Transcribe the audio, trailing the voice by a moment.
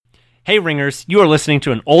Hey Ringers, you are listening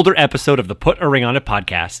to an older episode of the Put a Ring on It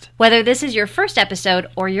podcast. Whether this is your first episode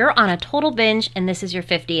or you're on a total binge and this is your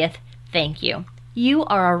 50th, thank you. You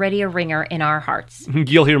are already a ringer in our hearts.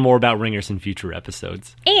 You'll hear more about Ringers in future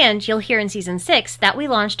episodes. And you'll hear in Season 6 that we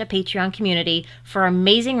launched a Patreon community for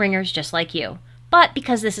amazing ringers just like you. But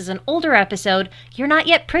because this is an older episode, you're not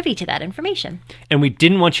yet privy to that information. And we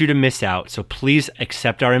didn't want you to miss out, so please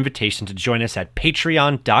accept our invitation to join us at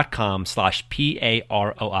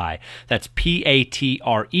patreon.com/PAROI. That's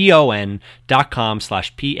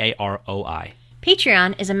patreon.com/PAROI.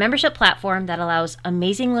 Patreon is a membership platform that allows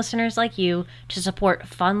amazing listeners like you to support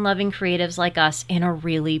fun-loving creatives like us in a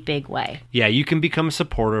really big way. Yeah, you can become a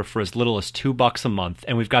supporter for as little as $2 a month,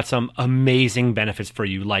 and we've got some amazing benefits for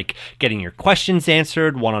you, like getting your questions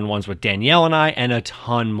answered, one-on-ones with Danielle and I, and a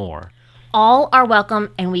ton more. All are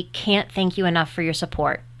welcome, and we can't thank you enough for your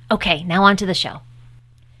support. Okay, now on to the show.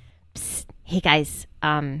 Psst. Hey guys,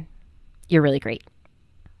 you're really great.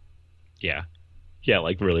 Yeah,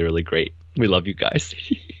 like really, really great. We love you guys.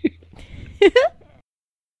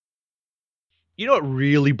 You know what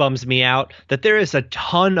really bums me out? That there is a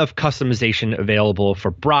ton of customization available for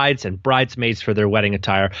brides and bridesmaids for their wedding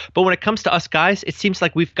attire. But when it comes to us guys, it seems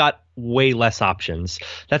like we've got way less options.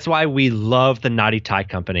 That's why we love the Knotty Tie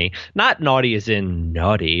Company. Not naughty as in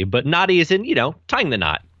naughty, but knotty as in, tying the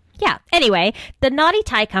knot. Yeah. Anyway, the Knotty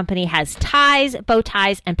Tie Company has ties, bow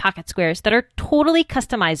ties, and pocket squares that are totally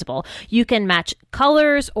customizable. You can match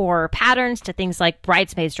colors or patterns to things like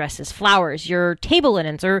bridesmaids' dresses, flowers, your table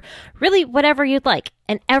linens, or really whatever you'd like.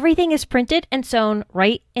 And everything is printed and sewn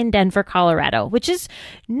right in Denver, Colorado, which is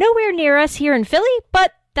nowhere near us here in Philly,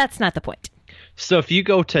 but that's not the point. So if you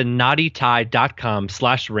go to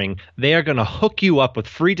knottytie.com/ring, they are going to hook you up with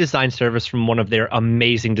free design service from one of their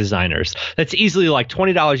amazing designers. That's easily like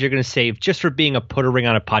 $20 you're going to save just for being a Put a Ring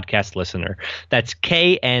on a Podcast listener. That's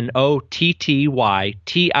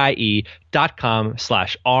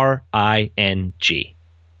knottytie.com/RING.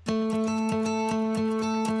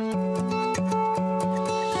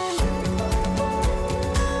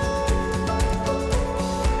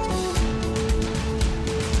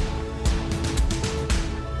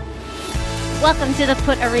 Welcome to the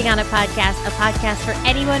Put a Ring on It podcast, a podcast for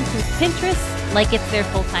anyone who's Pinterest like it's their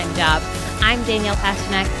full-time job. I'm Danielle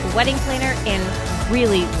Pasternak, wedding planner and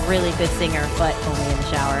really, really good singer, but only in the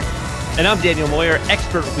shower. And I'm Daniel Moyer,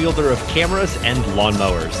 expert wielder of cameras and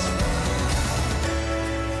lawnmowers.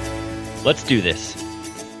 Let's do this.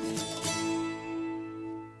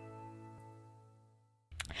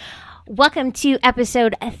 Welcome to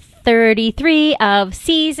episode 33 of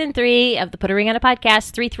season 3 of the Put a Ring on It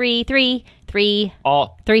podcast. 333.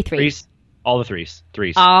 All three. Threes. All the threes.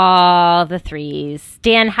 All the threes.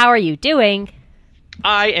 Dan, how are you doing?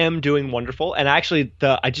 I am doing wonderful. And actually,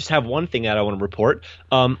 I just have one thing that I want to report.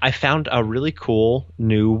 I found a really cool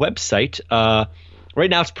new website. Right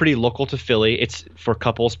now, it's pretty local to Philly. It's for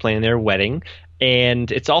couples planning their wedding.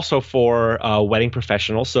 And it's also for wedding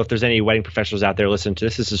professionals. So if there's any wedding professionals out there listening to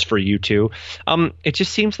this, this is for you too. It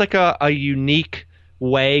just seems like a unique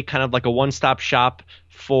way, kind of like a one-stop shop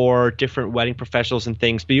for different wedding professionals and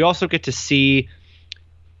things. But you also get to see,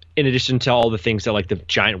 in addition to all the things that like the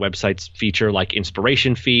giant websites feature, like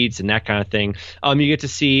inspiration feeds and that kind of thing, you get to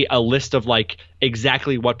see a list of like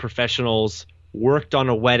exactly what professionals worked on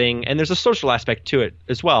a wedding, and there's a social aspect to it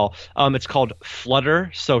as well. It's called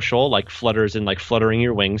Flutter Social, like flutters and like fluttering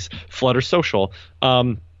your wings. Flutter Social.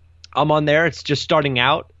 I'm on there. It's just starting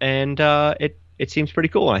out, and it seems pretty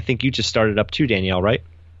cool. And I think you just started up too, Danielle, right?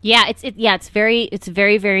 Yeah, it's very,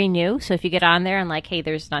 very new. So if you get on there and like, hey,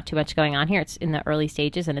 there's not too much going on here. It's in the early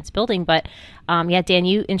stages and it's building. But yeah, Dan,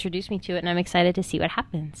 you introduced me to it, and I'm excited to see what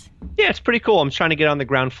happens. Yeah, it's pretty cool. I'm trying to get on the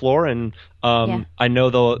ground floor, and I know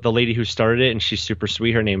the lady who started it, and she's super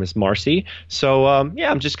sweet. Her name is Marcy. So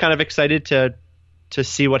I'm just kind of excited to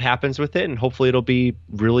see what happens with it, and hopefully it'll be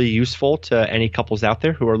really useful to any couples out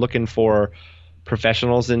there who are looking for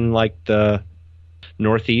professionals in like the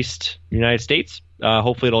Northeast United States.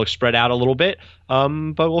 Hopefully it'll spread out a little bit,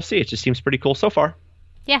 but we'll see. It just seems pretty cool so far.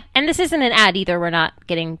 Yeah, and this isn't an ad either. We're not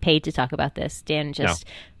getting paid to talk about this. Dan just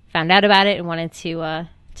found out about it and wanted to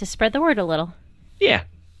spread the word a little. Yeah.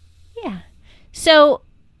 Yeah. So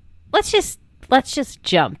let's just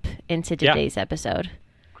jump into today's episode.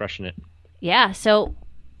 Crushing it. Yeah. So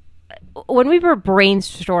when we were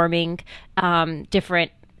brainstorming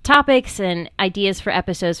different topics and ideas for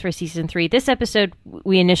episodes for season 3, this episode,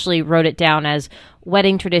 we initially wrote it down as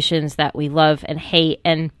wedding traditions that we love and hate.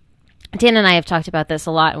 And Dan and I have talked about this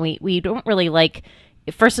a lot, and we don't really like,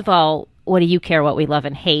 first of all, what do you care what we love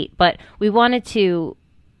and hate? But we wanted to,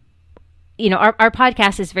 our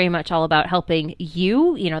podcast is very much all about helping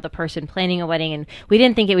you, the person planning a wedding. And we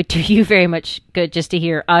didn't think it would do you very much good just to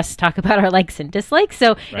hear us talk about our likes and dislikes.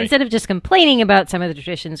 So instead of just complaining about some of the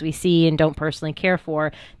traditions we see and don't personally care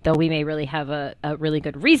for, though we may really have a really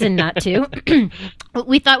good reason not to,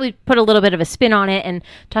 we thought we'd put a little bit of a spin on it and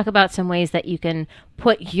talk about some ways that you can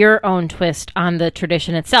put your own twist on the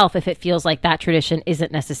tradition itself if it feels like that tradition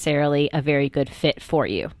isn't necessarily a very good fit for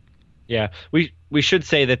you. Yeah, we should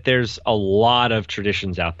say that there's a lot of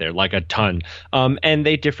traditions out there, like a ton, and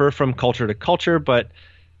they differ from culture to culture. But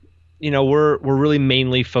we're really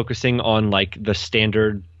mainly focusing on like the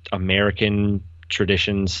standard American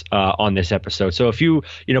traditions on this episode. So if you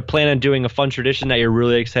plan on doing a fun tradition that you're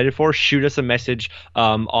really excited for, shoot us a message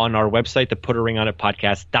on our website, the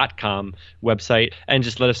PutARingOnItPodcast.com website, and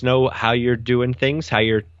just let us know how you're doing things, how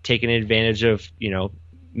you're taking advantage of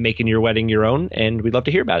making your wedding your own, and we'd love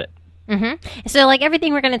to hear about it. Mm-hmm. So like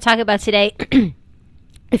everything we're going to talk about today,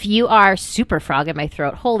 if you are super frog in my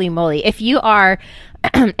throat, holy moly, if you are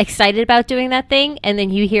excited about doing that thing and then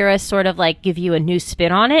you hear us sort of like give you a new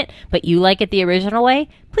spin on it, but you like it the original way,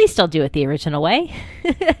 please still do it the original way.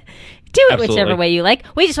 Do it Absolutely. Whichever way you like.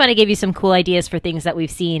 We just want to give you some cool ideas for things that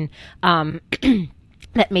we've seen that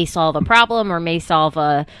may solve a problem or may solve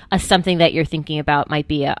a something that you're thinking about might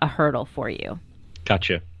be a hurdle for you.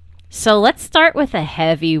 Gotcha. So let's start with a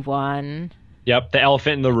heavy one. Yep, the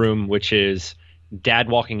elephant in the room, which is dad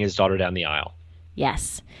walking his daughter down the aisle.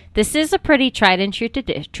 Yes. This is a pretty tried and true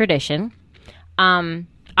tradition.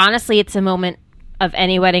 Honestly, it's a moment of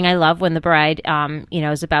any wedding I love when the bride,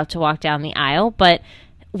 is about to walk down the aisle. But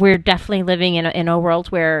we're definitely living in a world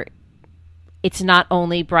where it's not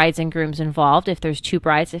only brides and grooms involved. If there's two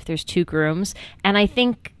brides, if there's two grooms. And I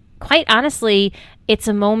think, quite honestly, it's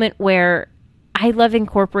a moment where I love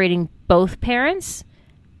incorporating both parents,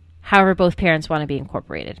 however both parents want to be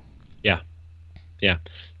incorporated. Yeah.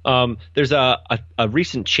 There's a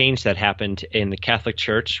recent change that happened in the Catholic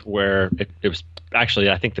Church where it was actually,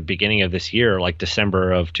 I think, the beginning of this year, like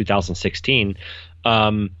December of 2016,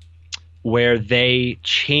 where they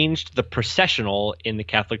changed the processional in the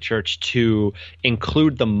Catholic Church to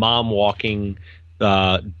include the mom walking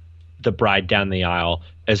the bride down the aisle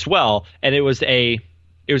as well. And it was a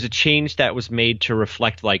change that was made to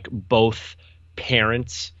reflect like both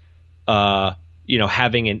parents,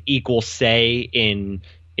 having an equal say in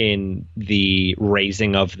the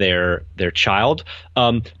raising of their child.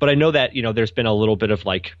 But I know that, there's been a little bit of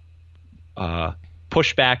like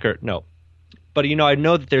pushback but I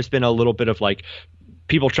know that there's been a little bit of like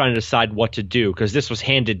people trying to decide what to do, because this was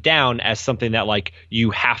handed down as something that like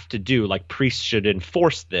you have to do, like priests should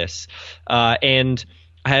enforce this. And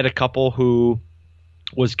I had a couple who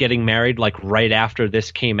was getting married like right after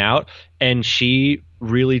this came out, and she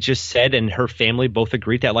really just said, and her family both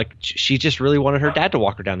agreed, that like she just really wanted her dad to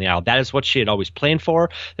walk her down the aisle. That is what she had always planned for.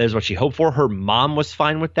 That is what she hoped for. Her mom was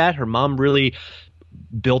fine with that. Her mom really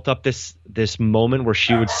built up this moment where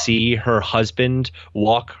she would see her husband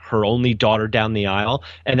walk her only daughter down the aisle,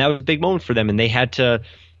 and that was a big moment for them, and they had to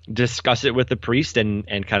discuss it with the priest and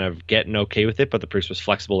kind of get an okay with it, but the priest was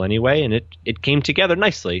flexible anyway, and it came together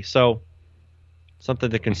nicely. So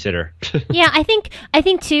something to consider. Yeah, I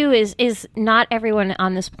think too is not everyone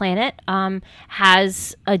on this planet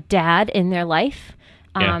has a dad in their life,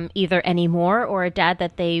 either anymore or a dad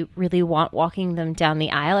that they really want walking them down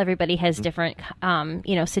the aisle. Everybody has different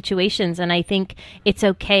situations, and I think it's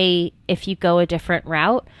okay if you go a different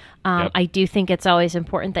route. I do think it's always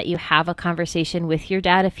important that you have a conversation with your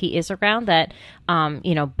dad if he is around, that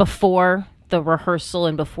before the rehearsal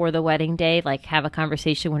and before the wedding day, like have a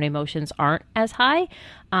conversation when emotions aren't as high,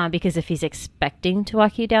 because if he's expecting to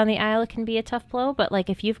walk you down the aisle, it can be a tough blow. But like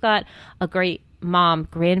if you've got a great mom,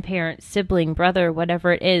 grandparent, sibling, brother,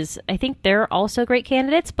 whatever it is, I think they're also great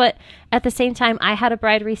candidates. But at the same time, I had a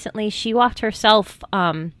bride recently, she walked herself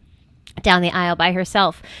down the aisle by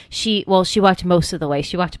herself. She walked most of the way.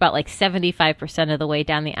 She walked about like 75% of the way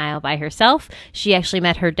down the aisle by herself. She actually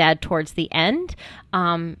met her dad towards the end.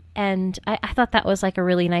 And I thought that was like a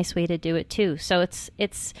really nice way to do it too. So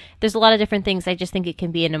there's a lot of different things. I just think it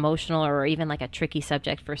can be an emotional or even like a tricky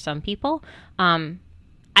subject for some people.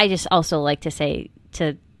 I just also like to say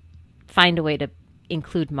to find a way to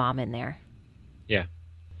include mom in there. Yeah.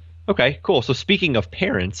 Okay, cool. So speaking of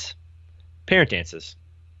parents, parent dances.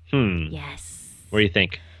 Yes. What do you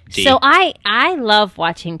think, D? So I love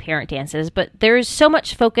watching parent dances, but there's so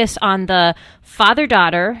much focus on the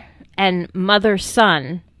father-daughter and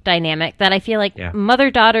mother-son dynamic that I feel like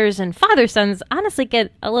mother-daughters and father-sons honestly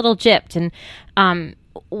get a little gypped. And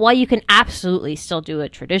while you can absolutely still do a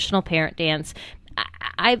traditional parent dance,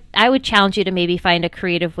 I would challenge you to maybe find a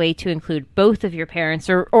creative way to include both of your parents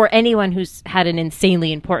or anyone who's had an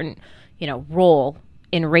insanely important, role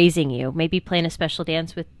in raising you. Maybe playing a special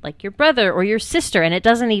dance with like your brother or your sister, and it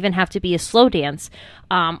doesn't even have to be a slow dance,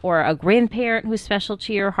 or a grandparent who's special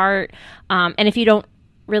to your heart. And if you don't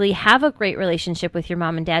really have a great relationship with your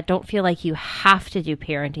mom and dad, don't feel like you have to do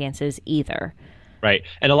parent dances either. Right.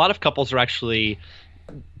 And a lot of couples are actually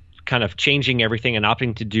kind of changing everything and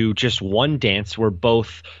opting to do just one dance where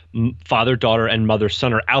both father, daughter, and mother,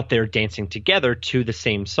 son are out there dancing together to the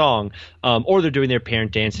same song, or they're doing their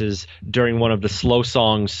parent dances during one of the slow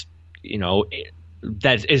songs,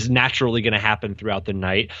 that is naturally going to happen throughout the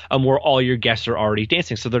night, where all your guests are already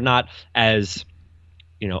dancing. So they're not as,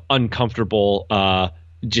 uncomfortable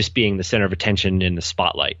just being the center of attention in the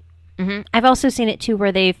spotlight. Mm-hmm. I've also seen it too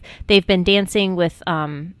where they've been dancing with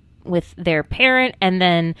their parent, and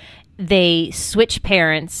then they switch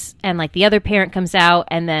parents, and like the other parent comes out,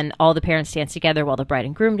 and then all the parents dance together while the bride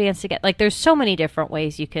and groom dance together. Like there's so many different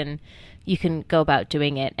ways you can go about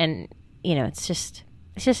doing it, and it's just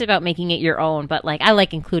about making it your own. But like I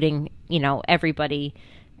like including everybody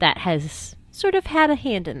that has sort of had a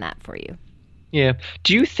hand in that for you. Yeah.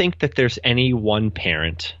 Do you think that there's any one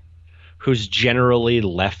parent who's generally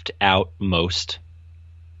left out most?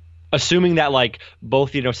 Assuming that like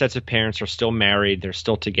both, sets of parents are still married, they're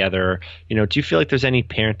still together, do you feel like there's any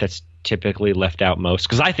parent that's typically left out most?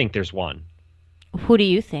 Because I think there's one. Who do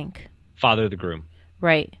you think? Father of the groom.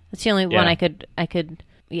 Right. That's the only one I could.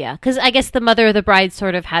 Yeah. Because I guess the mother of the bride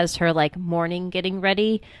sort of has her like morning getting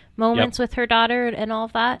ready moments with her daughter and all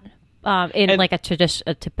of that. Like a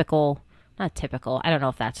typical, not typical, I don't know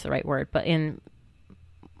if that's the right word, but in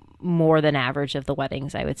more than average of the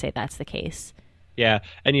weddings, I would say that's the case. Yeah,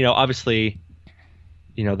 and obviously,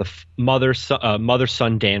 the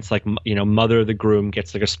mother-son dance, like mother of the groom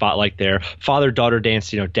gets like a spotlight there. Father-daughter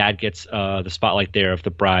dance, dad gets the spotlight there of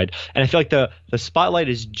the bride. And I feel like the spotlight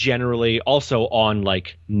is generally also on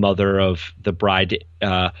like mother of the bride,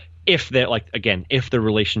 if they're like, again, if the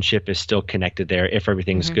relationship is still connected there, if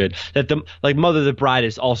everything's good. That the like mother of the bride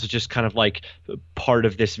is also just kind of like part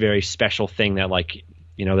of this very special thing that like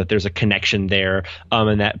that there's a connection there,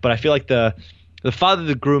 and that. But I feel like the father of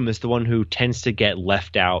the groom is the one who tends to get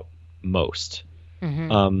left out most.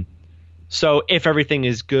 So if everything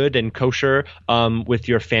is good and kosher with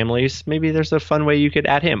your families, maybe there's a fun way you could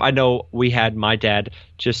add him. I know we had my dad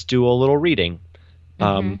just do a little reading.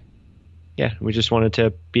 Yeah, we just wanted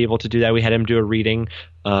to be able to do that. We had him do a reading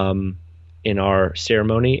in our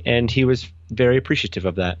ceremony, and he was very appreciative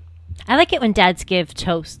of that. I like it when dads give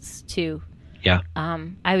toasts too. Yeah. I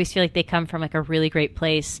always feel like they come from like a really great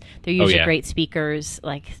place. They're usually great speakers.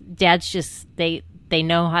 Like dads just they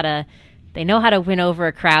know how to win over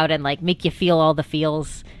a crowd and like make you feel all the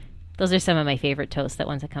feels. Those are some of my favorite toasts, the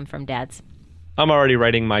ones that come from dads. I'm already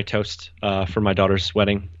writing my toast for my daughter's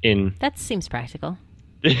wedding in That seems practical.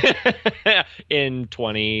 in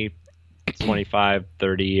 20, 25,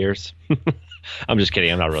 30 years. I'm just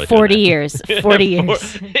kidding. I'm not really 40 years. 40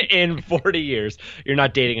 years. In 40 years. You're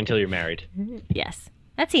not dating until you're married. Yes.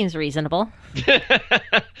 That seems reasonable.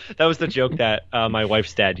 That was the joke that my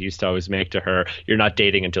wife's dad used to always make to her. You're not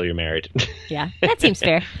dating until you're married. Yeah. That seems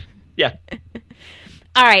fair. Yeah.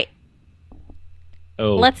 All right.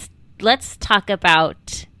 Oh. Let's talk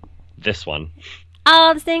about this one.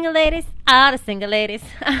 All the single ladies. All the single ladies.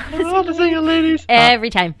 All the single ladies.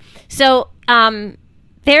 Every time. So,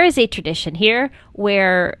 there is a tradition here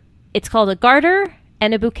where it's called a garter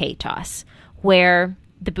and a bouquet toss, where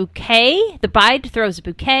the bride throws a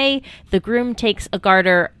bouquet, the groom takes a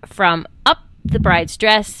garter from up the bride's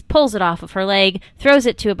dress, pulls it off of her leg, throws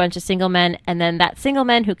it to a bunch of single men, and then that single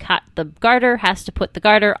man who caught the garter has to put the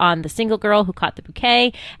garter on the single girl who caught the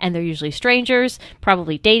bouquet, and they're usually strangers,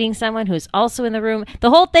 probably dating someone who's also in the room.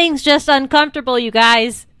 The whole thing's just uncomfortable, you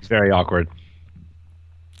guys. It's very awkward.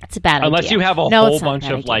 It's a bad idea. Unless you have a whole bunch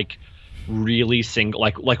of like really single,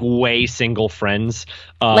 like way single friends,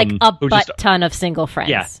 like a ton of single friends.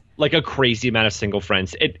 Yeah, like a crazy amount of single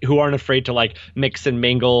friends who aren't afraid to like mix and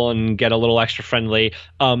mingle and get a little extra friendly.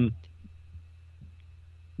 Don't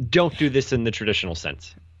do this in the traditional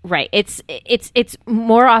sense. Right. It's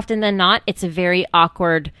more often than not, it's a very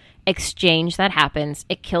awkward exchange that happens.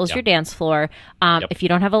 It kills your dance floor. If you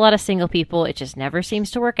don't have a lot of single people, it just never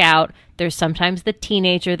seems to work out. There's sometimes the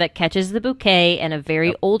teenager that catches the bouquet and a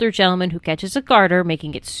very older gentleman who catches a garter,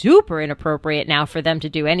 making it super inappropriate now for them to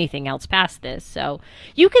do anything else past this. So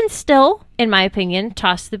you can still, in my opinion,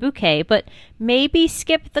 toss the bouquet, but maybe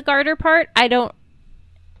skip the garter part. I don't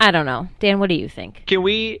know. Dan, what do you think? Can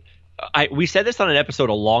we said this on an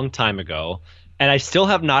episode a long time ago, and I still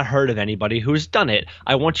have not heard of anybody who's done it.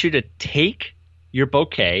 I want you to take your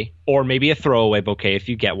bouquet, or maybe a throwaway bouquet if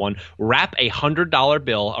you get one, wrap $100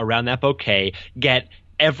 bill around that bouquet, get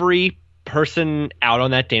every person out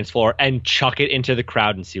on that dance floor and chuck it into the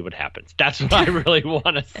crowd and see what happens. That's what I really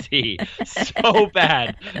want to see so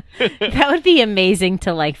bad. That would be amazing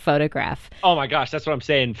to like photograph. Oh my gosh, that's what I'm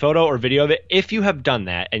saying. Photo or video of it. If you have done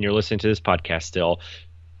that and you're listening to this podcast still,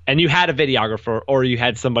 and you had a videographer or you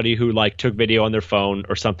had somebody who like took video on their phone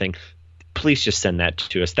or something, please just send that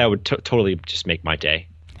to us. That would totally just make my day.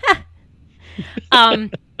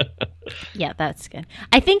 Yeah, that's good.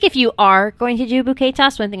 I think if you are going to do bouquet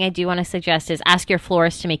toss, one thing I do want to suggest is ask your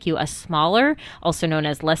florist to make you a smaller, also known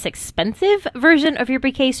as less expensive version of your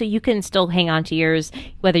bouquet, so you can still hang on to yours,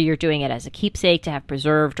 whether you're doing it as a keepsake to have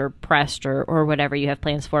preserved or pressed or whatever you have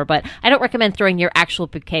plans for. But I don't recommend throwing your actual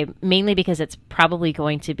bouquet, mainly because it's probably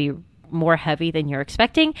going to be more heavy than you're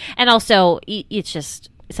expecting. And also, it's just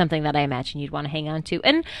something that I imagine you'd want to hang on to.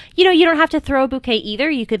 And, you know, you don't have to throw a bouquet either.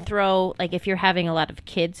 You could throw, like, if you're having a lot of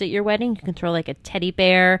kids at your wedding, you can throw, like, a teddy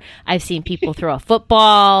bear. I've seen people throw a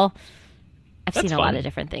football. I've seen a lot of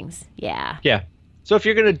different things. Yeah. Yeah. So if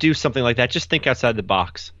you're going to do something like that, just think outside the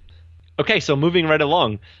box. Okay, so moving right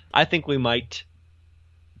along, I think we might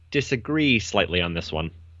disagree slightly on this one.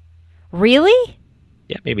 Really?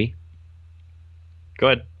 Yeah, maybe. Go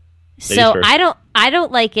ahead. So I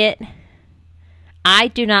don't like it. I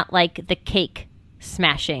do not like the cake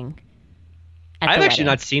smashing. I've actually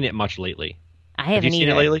not seen it much lately. I haven't Have you seen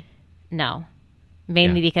either. it lately? No.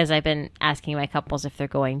 Mainly because I've been asking my couples if they're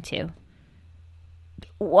going to.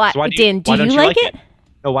 What? So Dan, do you like it?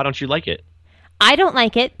 No, why don't you like it? I don't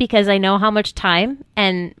like it because I know how much time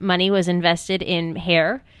and money was invested in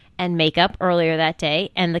hair and makeup earlier that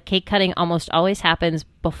day, and the cake cutting almost always happens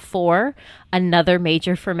before another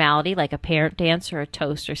major formality like a parent dance or a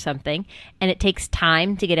toast or something, and it takes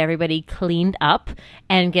time to get everybody cleaned up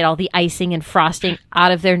and get all the icing and frosting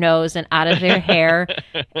out of their nose and out of their hair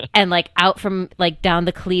and like out from like down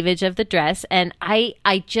the cleavage of the dress. And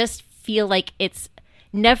I just feel like it's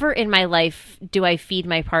never in my life do I feed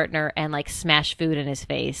my partner and like smash food in his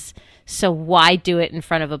face. So why do it in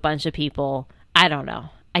front of a bunch of people? I don't know.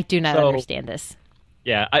 I do not understand this.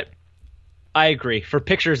 Yeah, I agree. For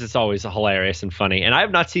pictures, it's always hilarious and funny. And I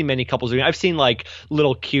have not seen many couples doing it. I've seen like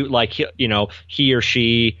little cute, like, you know, he or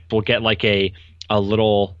she will get like a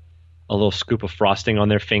little scoop of frosting on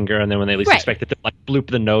their finger, and then when they least expect it, to like bloop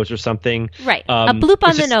the nose or something. Right. A bloop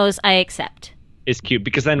on the nose, I accept. Is cute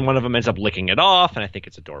because then one of them ends up licking it off, and I think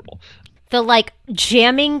it's adorable. The like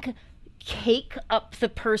jamming cake up the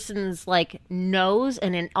person's like nose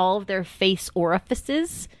and in all of their face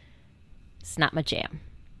orifices, it's not my jam.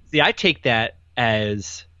 See, I take that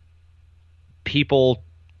as people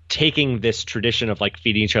taking this tradition of like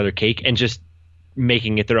feeding each other cake and just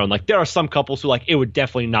making it their own. Like there are some couples who like it would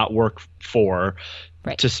definitely not work for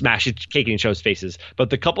to smash cake in each other's faces,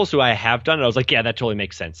 but the couples who I have done it, I was like, yeah, that totally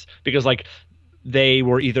makes sense, because like they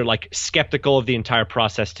were either like skeptical of the entire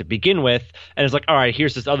process to begin with, and it's like, all right,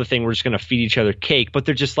 here's this other thing, we're just going to feed each other cake, but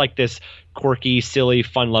they're just like this quirky, silly,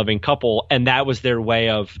 fun-loving couple, and that was their way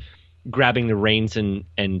of grabbing the reins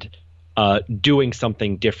and doing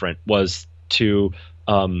something different, was to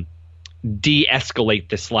de-escalate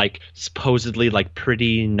this like supposedly like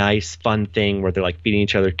pretty nice fun thing where they're like feeding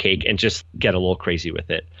each other cake and just get a little crazy with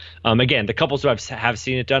it. Again, the couples who have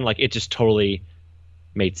seen it done, like it just totally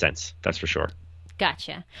made sense, that's for sure.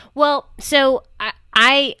 Gotcha. Well, so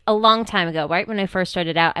I a long time ago, right when I first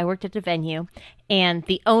started out, I worked at a venue, and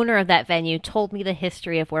the owner of that venue told me the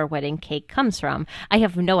history of where wedding cake comes from. I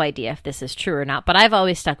have no idea if this is true or not, but I've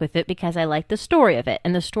always stuck with it because I like the story of it.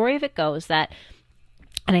 And the story of it goes that,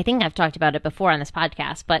 and I think I've talked about it before on this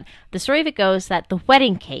podcast, but the story of it goes that the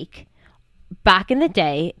wedding cake back in the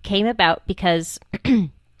day came about because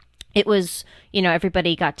it was, you know,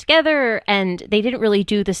 everybody got together and they didn't really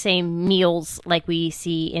do the same meals like we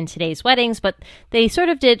see in today's weddings, but they sort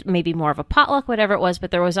of did maybe more of a potluck, whatever it was,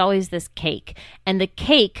 but there was always this cake. And the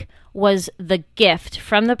cake was the gift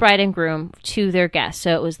from the bride and groom to their guests.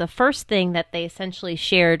 So it was the first thing that they essentially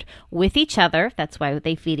shared with each other. That's why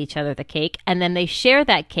they feed each other the cake. And then they share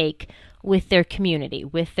that cake with their community,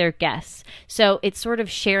 with their guests. So it's sort of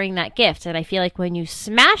sharing that gift. And I feel like when you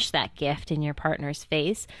smash that gift in your partner's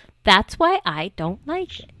face, that's why I don't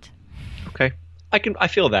like it. Okay. I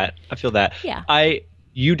feel that. Yeah.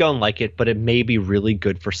 You don't like it, but it may be really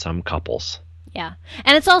good for some couples. Yeah.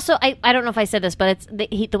 And it's also, I don't know if I said this, but it's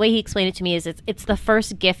the way he explained it to me is it's the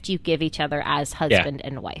first gift you give each other as husband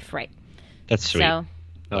and wife, right? That's sweet. So,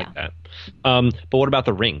 I like that. But what about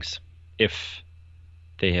the rings? If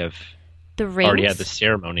they have The rings? already had the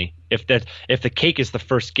ceremony. If the cake is the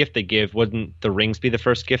first gift they give, wouldn't the rings be the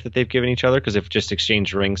first gift that they've given each other? Because they've just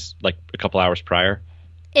exchanged rings like a couple hours prior.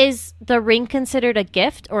 Is the ring considered a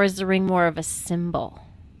gift, or is the ring more of a symbol?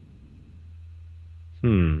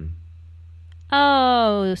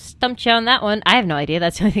 Oh, stumped you on that one. I have no idea.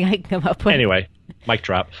 That's the only thing I can come up with. Anyway, mic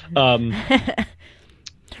drop. Really,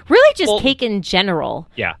 just cake in general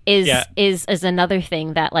is another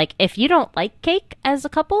thing that, like, if you don't like cake as a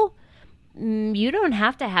couple, you don't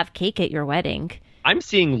have to have cake at your wedding. I'm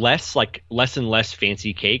seeing less and less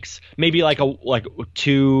fancy cakes. Maybe like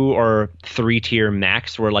 2 or 3 tier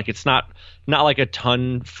max, where like it's not like a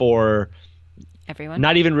ton for everyone.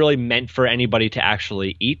 Not even really meant for anybody to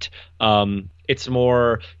actually eat. It's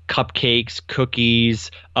more cupcakes,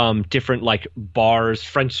 cookies, different like bars,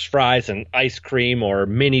 French fries, and ice cream, or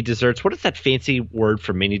mini desserts. What is that fancy word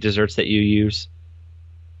for mini desserts that you use?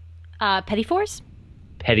 Petit fours?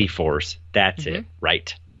 Petit fours. That's it.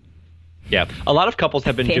 Right. Yeah. A lot of couples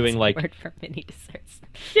have been doing like word for mini desserts.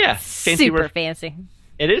 Yeah. Fancy Super word. Fancy.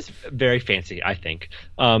 It is very fancy, I think.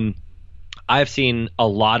 I've seen a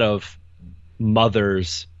lot of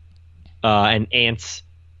mothers and aunts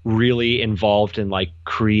really involved in like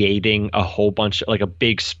creating a whole bunch, like a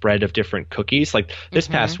big spread of different cookies. Like this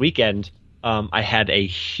past weekend, I had a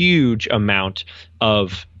huge amount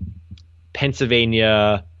of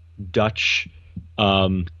Pennsylvania Dutch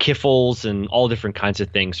kiffles and all different kinds of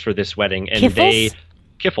things for this wedding. And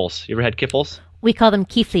kiffles. You ever had kiffles? We call them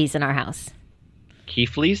kieflies in our house.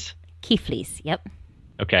 Kieflies? Kieflies, yep.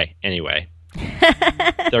 Okay, anyway.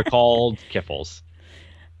 They're called kiffles.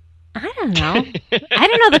 I don't know. I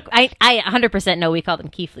don't know. I 100% know we call them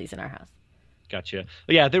kieflies in our house. Gotcha.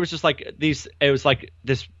 Yeah, there was just like these. It was like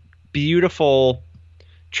this beautiful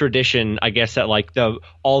tradition, I guess, at like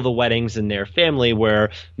all the weddings in their family,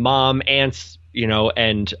 where mom, aunts,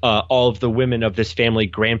 and all of the women of this family,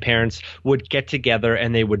 grandparents, would get together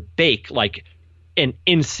and they would bake like an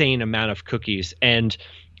insane amount of cookies. And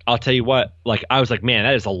I'll tell you what, like I was like, man,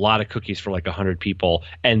 that is a lot of cookies for like 100 people,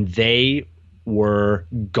 and they were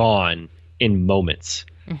gone in moments.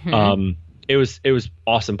 It was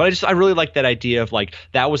awesome. But I really like that idea of like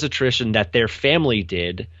that was a tradition that their family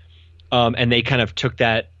did, and they kind of took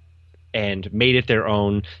that and made it their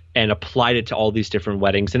own and applied it to all these different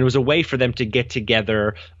weddings. And it was a way for them to get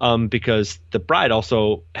together, because the bride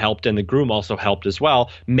also helped and the groom also helped as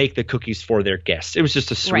well make the cookies for their guests. It was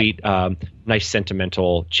just a sweet, nice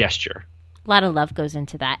sentimental gesture. A lot of love goes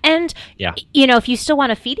into that. And, if you still want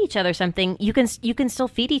to feed each other something, you can still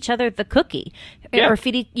feed each other the cookie or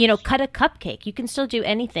cut a cupcake. You can still do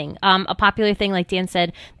anything. A popular thing, like Dan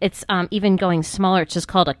said, it's even going smaller. It's just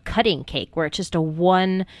called a cutting cake, where it's just a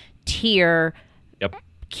one tier,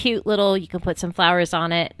 cute little, you can put some flowers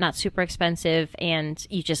on it, not super expensive. And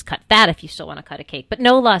you just cut that if you still want to cut a cake. But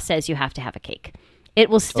no law says you have to have a cake. It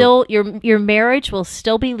will still, your marriage will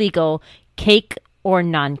still be legal, cake or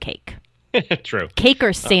non-cake. True. Cake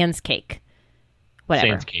or sans cake.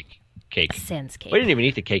 Whatever. Sans cake. Cake. Sans cake. We didn't even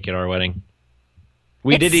eat the cake at our wedding.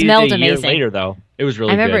 We it did eat it a year later, though. It was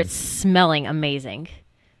really good. I remember it smelling amazing.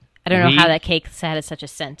 I don't know how that cake had such a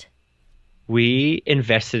scent. We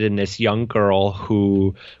invested in this young girl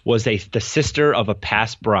who was the sister of a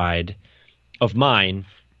past bride of mine,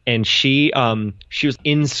 and she was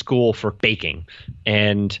in school for baking,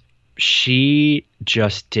 and she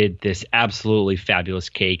just did this absolutely fabulous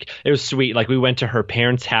cake. It was sweet. Like we went to her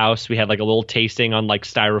parents' house. We had like a little tasting on like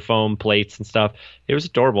styrofoam plates and stuff. It was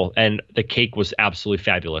adorable. And the cake was absolutely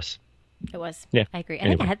fabulous. It was. Yeah. I agree. I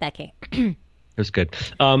think I had that cake. It was good.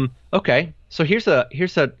 Okay. So here's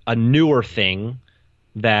a newer thing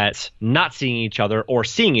that's not seeing each other or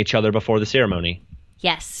seeing each other before the ceremony.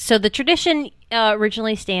 Yes. So the tradition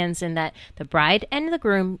originally stands in that the bride and the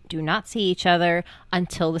groom do not see each other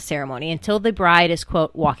until the ceremony, until the bride is,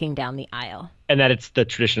 quote, walking down the aisle. And that the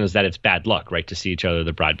tradition is that it's bad luck, right, to see each other,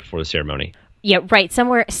 the bride, before the ceremony. Yeah, right.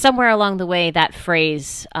 Somewhere along the way, that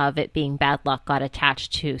phrase of it being bad luck got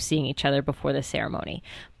attached to seeing each other before the ceremony.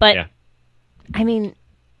 But, I mean,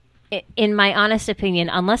 in my honest opinion,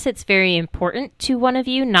 unless it's very important to one of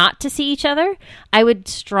you not to see each other, I would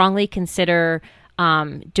strongly consider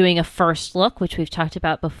doing a first look, which we've talked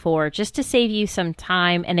about before, just to save you some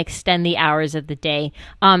time and extend the hours of the day.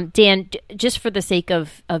 Dan, just for the sake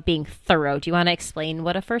of being thorough, do you want to explain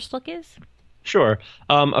what a first look is? Sure.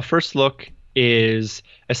 A first look is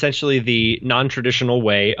essentially the non-traditional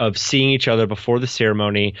way of seeing each other before the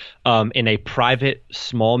ceremony in a private,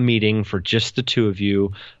 small meeting for just the two of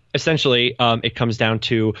you. Essentially, it comes down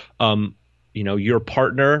to your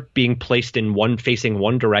partner being placed in facing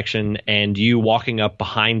one direction and you walking up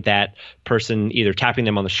behind that person, either tapping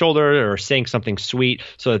them on the shoulder or saying something sweet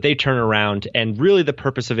so that they turn around. And really the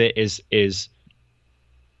purpose of it is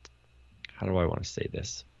how do I want to say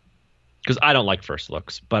this? Because I don't like first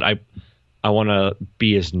looks, but I want to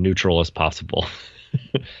be as neutral as possible.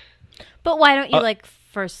 But why don't you like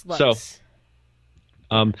first looks?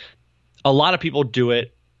 So, a lot of people do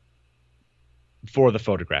it for the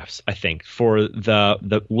photographs, I think, for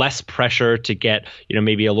the less pressure to get,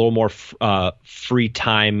 maybe a little more free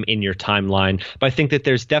time in your timeline. But I think that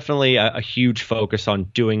there's definitely a huge focus on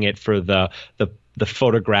doing it for the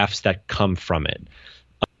photographs that come from it.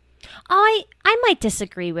 I might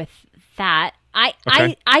disagree with that.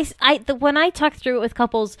 When I talk through it with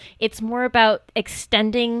couples, it's more about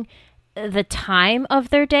extending the time of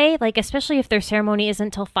their day, like especially if their ceremony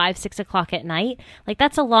isn't till 5-6 o'clock at night. Like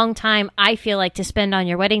that's a long time, I feel like, to spend on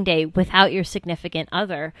your wedding day without your significant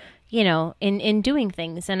other, in doing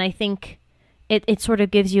things. And I think it sort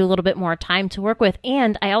of gives you a little bit more time to work with.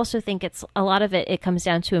 And I also think it's a lot of it comes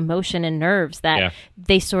down to emotion and nerves that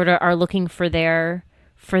they sort of are looking for their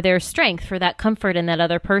strength, for that comfort in that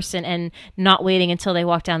other person, and not waiting until they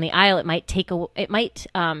walk down the aisle. It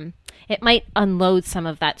might unload some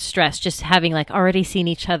of that stress, just having like already seen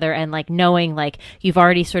each other and like knowing like you've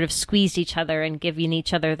already sort of squeezed each other and given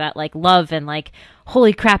each other that like love and like,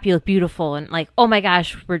 holy crap, you look beautiful, and like, oh my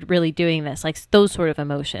gosh, we're really doing this. Like those sort of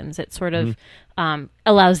emotions. It sort of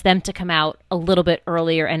allows them to come out a little bit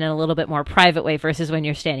earlier and in a little bit more private way versus when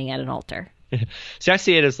you're standing at an altar. See, I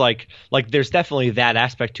see it as like there's definitely that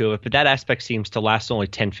aspect to it, but that aspect seems to last only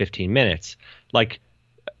 10-15 minutes. Like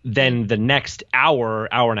then the next hour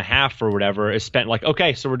and a half or whatever is spent like,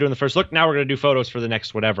 okay, so we're doing the first look. Now we're going to do photos for the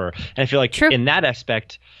next whatever. And I feel like in that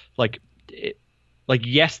aspect,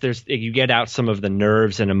 yes, you get out some of the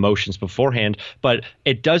nerves and emotions beforehand, but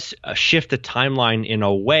it does shift the timeline in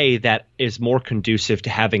a way that is more conducive to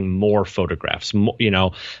having more photographs,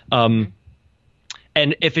 and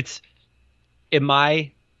if it's, in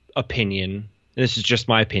my opinion, and this is just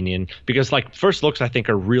my opinion, because like first looks I think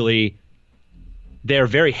they're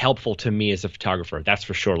very helpful to me as a photographer. That's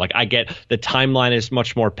for sure. Like I get the timeline is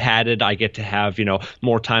much more padded. I get to have,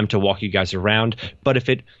 more time to walk you guys around. But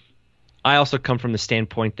I also come from the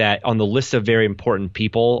standpoint that on the list of very important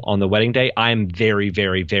people on the wedding day, I'm very,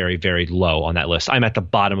 very, very, very low on that list. I'm at the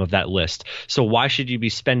bottom of that list. So why should you be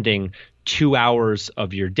spending 2 hours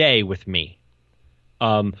of your day with me?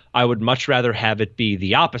 I would much rather have it be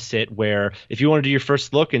the opposite, where if you want to do your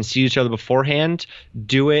first look and see each other beforehand,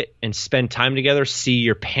 do it and spend time together, see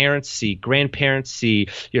your parents, see grandparents,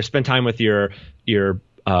 spend time with your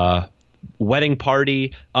wedding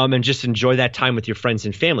party, and just enjoy that time with your friends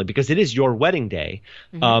and family, because it is your wedding day.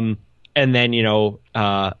 Mm-hmm. And then,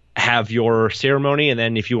 have your ceremony. And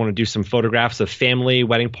then if you want to do some photographs of family,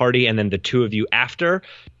 wedding party, and then the two of you after,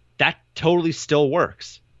 that totally still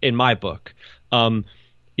works in my book.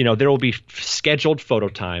 There will be scheduled photo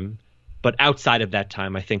time, but outside of that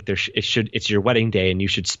time, I think it's your wedding day and you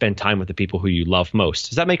should spend time with the people who you love most.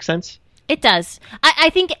 Does that make sense? It does. I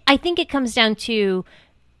think it comes down to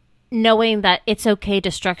knowing that it's okay to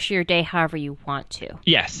structure your day however you want to.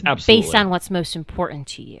 Yes, absolutely. Based on what's most important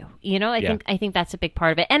to you. I think that's a big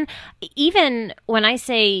part of it. And even when I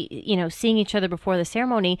say, seeing each other before the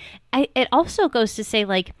ceremony, it also goes to say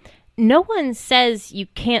like, no one says you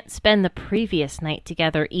can't spend the previous night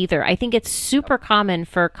together either. I think it's super common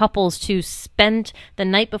for couples to spend the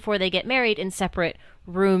night before they get married in separate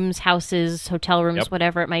rooms, houses, hotel rooms,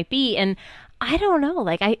 whatever it might be. And I don't know,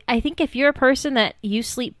 like I think if you're a person that you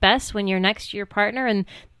sleep best when you're next to your partner, and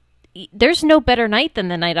there's no better night than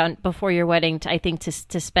the night before your wedding to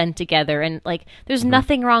spend together. And like there's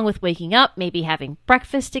nothing wrong with waking up, maybe having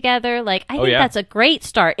breakfast together. Like I think that's a great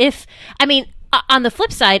start. On the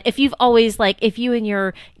flip side, if you've always if you and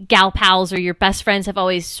your gal pals or your best friends have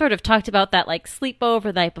always sort of talked about that like sleepover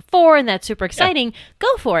the night before and that's super exciting, go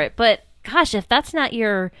for it. But gosh, if that's not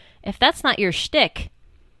your shtick.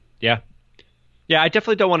 Yeah. Yeah, I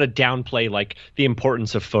definitely don't want to downplay like the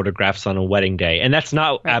importance of photographs on a wedding day. And that's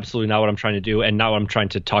absolutely not what I'm trying to do, and not what I'm trying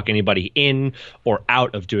to talk anybody in or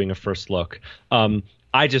out of doing a first look.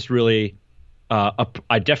 I just really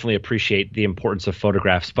I definitely appreciate the importance of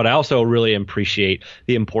photographs, but I also really appreciate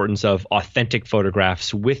the importance of authentic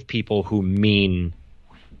photographs with people who mean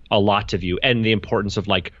a lot to you, and the importance of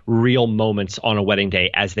like real moments on a wedding day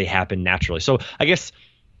as they happen naturally. So I guess,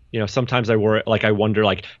 sometimes I wonder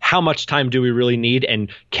like how much time do we really need, and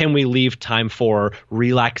can we leave time for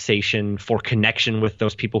relaxation, for connection with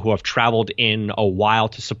those people who have traveled in a while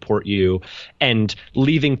to support you, and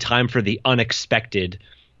leaving time for the unexpected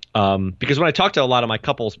Because when I talk to a lot of my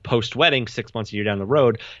couples post-wedding, 6 months, a year down the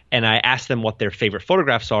road, and I ask them what their favorite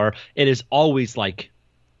photographs are, it is always like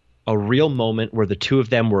a real moment where the two of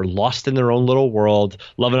them were lost in their own little world,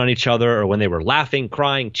 loving on each other, or when they were laughing,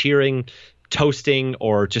 crying, cheering, toasting,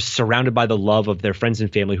 or just surrounded by the love of their friends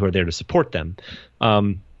and family who are there to support them.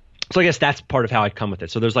 So I guess that's part of how I come with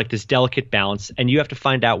it. So there's like this delicate balance, and you have to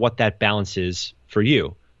find out what that balance is for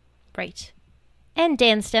you. Right. And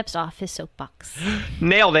Dan steps off his soapbox.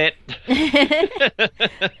 Nailed it.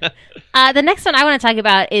 The next one I want to talk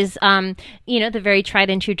about is, the very tried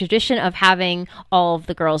and true tradition of having all of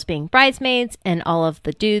the girls being bridesmaids and all of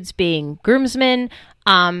the dudes being groomsmen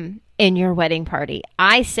in your wedding party.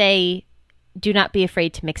 I say, do not be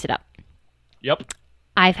afraid to mix it up. Yep.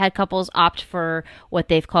 I've had couples opt for what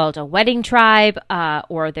they've called a wedding tribe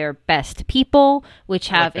or their best people, which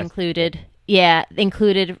have included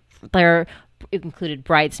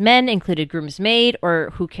bridesmen, included groomsmaid,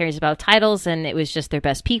 or who cares about titles, and it was just their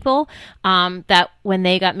best people. That when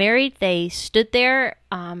they got married, they stood there.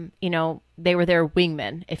 They were their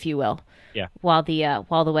wingmen, if you will. Yeah. While the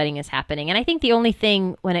wedding is happening, and I think the only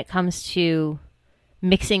thing when it comes to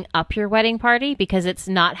mixing up your wedding party, because it's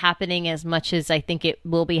not happening as much as I think it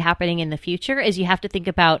will be happening in the future, is you have to think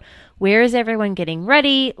about where is everyone getting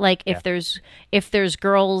ready. Like if there's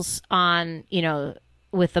girls on,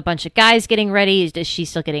 with a bunch of guys getting ready, is she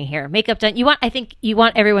still getting hair and makeup done? I think you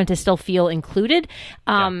want everyone to still feel included.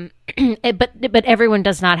 But everyone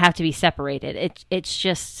does not have to be separated. It's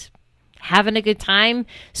just having a good time,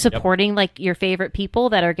 supporting like your favorite people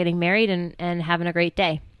that are getting married and having a great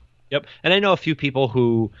day. Yep. And I know a few people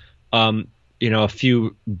who, a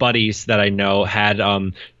few buddies that I know had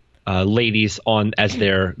ladies on as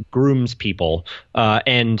their grooms people,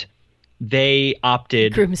 and they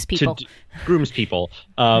opted groomspeople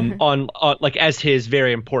on like as his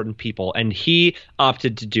very important people, and he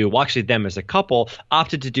opted to do, well, actually them as a couple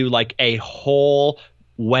opted to do like a whole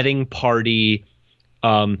wedding party.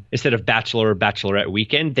 Instead of bachelor or bachelorette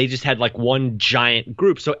weekend, they just had like one giant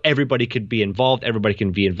group, so everybody could be involved, everybody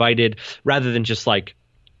can be invited, rather than just like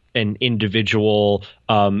an individual,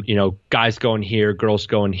 guys going here, girls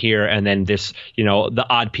going here, and then this, the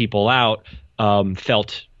odd people out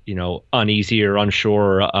felt, uneasy or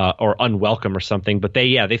unsure or unwelcome or something. But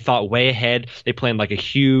they thought way ahead. They planned like a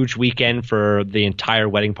huge weekend for the entire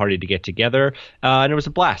wedding party to get together, and it was a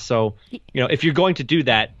blast. So, if you're going to do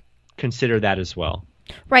that, consider that as well.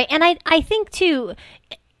 Right. And I think, too,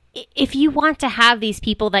 if you want to have these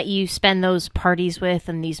people that you spend those parties with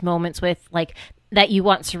and these moments with, like, that you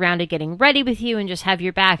want surrounded getting ready with you and just have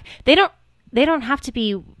your back, they don't have to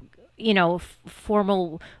be,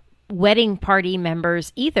 formal wedding party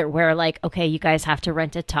members either, where, like, okay, you guys have to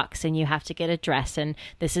rent a tux and you have to get a dress and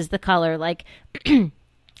this is the color. Like,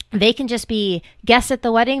 they can just be guests at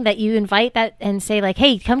the wedding that you invite that and say like,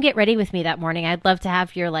 hey, come get ready with me that morning. I'd love to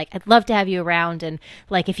have you around. And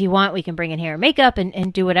like, if you want, we can bring in hair and makeup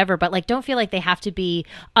and do whatever. But like, don't feel like they have to be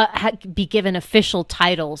given official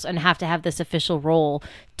titles and have to have this official role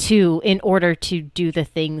in order to do the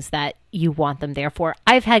things that you want them there for.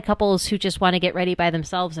 I've had couples who just want to get ready by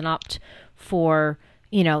themselves and opt for,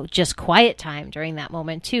 just quiet time during that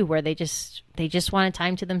moment too, where they just want a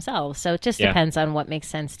time to themselves. So it just depends on what makes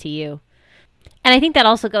sense to you. And I think that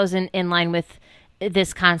also goes in line with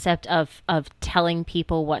this concept of telling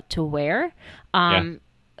people what to wear.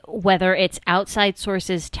 Whether it's outside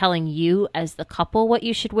sources telling you as the couple what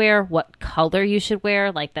you should wear, what color you should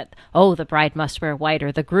wear, like that, the bride must wear white,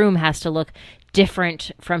 or the groom has to look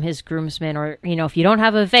different from his groomsmen, or, if you don't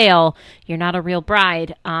have a veil, you're not a real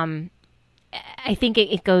bride. I think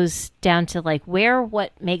it goes down to like wear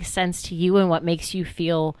what makes sense to you and what makes you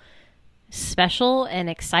feel special and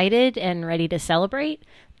excited and ready to celebrate.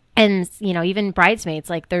 And, even bridesmaids,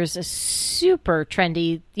 like there's a super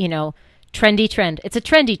trendy, trendy trend. It's a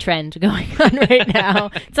trendy trend going on right now.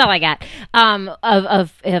 That's all I got.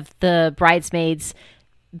 Of the bridesmaids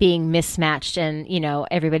being mismatched and,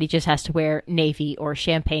 everybody just has to wear navy or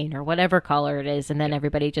champagne or whatever color it is. And then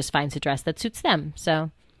everybody just finds a dress that suits them.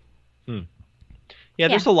 So. Yeah,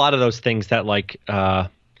 there's a lot of those things that like, are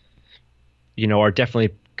definitely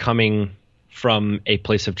coming from a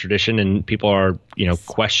place of tradition, and people are,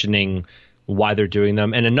 questioning why they're doing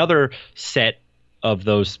them. And another set of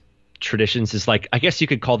those traditions is like, I guess you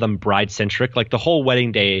could call them bride centric, like the whole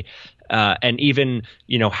wedding day, and even,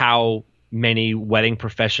 how many wedding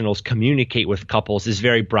professionals communicate with couples is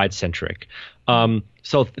very bride centric.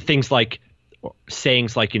 So things like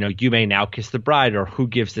sayings like, you may now kiss the bride, or who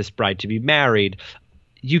gives this bride to be married.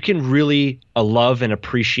 You can really love and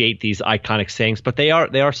appreciate these iconic sayings, but they are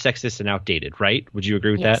sexist and outdated, right? Would you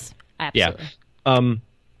agree with that? Absolutely. Yeah.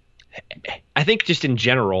 I think just in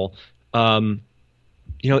general,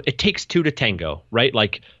 it takes two to tango, right?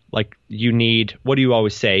 Like you need, what do you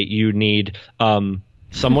always say? You need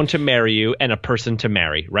someone to marry you and a person to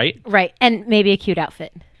marry, right? Right. And maybe a cute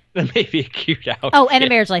outfit. Maybe a cute outfit. Oh, and a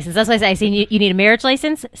marriage license. That's what I say. I say you need a marriage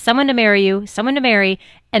license, someone to marry you, someone to marry,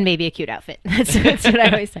 and maybe a cute outfit. That's what I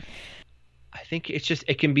always say. I think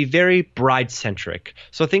it can be very bride centric.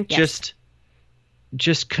 So I think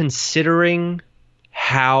just considering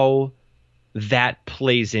how that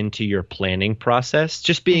plays into your planning process,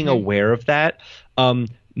 just being aware of that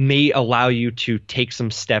may allow you to take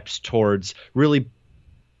some steps towards really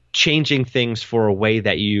changing things for a way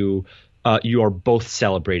that you are both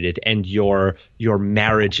celebrated and your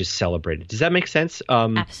marriage is celebrated. Does that make sense?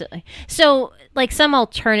 Absolutely. So, like some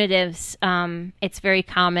alternatives, it's very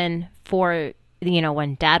common for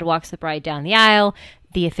when dad walks the bride down the aisle,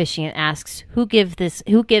 the officiant asks, "Who gives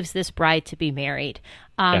this bride to be married?"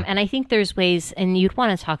 And I think there's ways, and you'd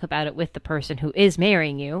want to talk about it with the person who is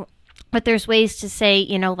marrying you, but there's ways to say,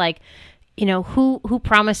 who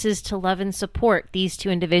promises to love and support these two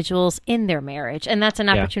individuals in their marriage. And that's an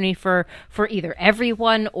opportunity for either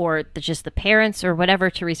everyone or just the parents or whatever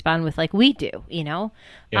to respond with like we do,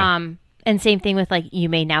 and same thing with like, you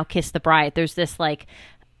may now kiss the bride. There's this like,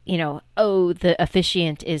 the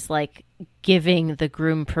officiant is like giving the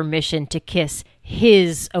groom permission to kiss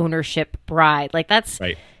his ownership bride. Like that's,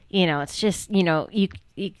 right. It's just, the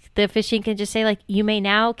officiant can just say like, you may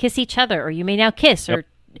now kiss each other, or you may now kiss, or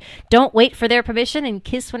don't wait for their permission and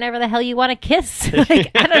kiss whenever the hell you want to kiss.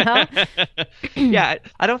 Like, I don't know. Yeah,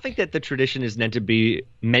 I don't think that the tradition is meant to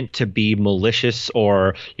be malicious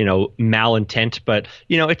or, malintent, but,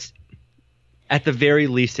 it's at the very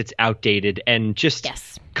least it's outdated and just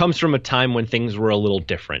comes from a time when things were a little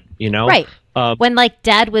different, Right. When like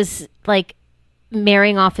dad was like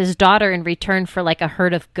marrying off his daughter in return for like a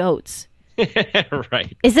herd of goats.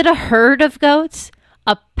 Right. Is it a herd of goats?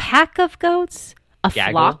 A pack of goats? A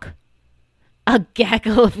gaggle? Flock? A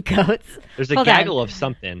gaggle of goats? There's a gaggle of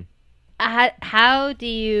something. How do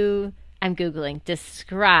you, I'm Googling,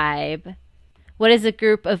 describe, what is a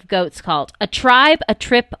group of goats called? A tribe, a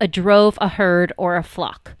trip, a drove, a herd, or a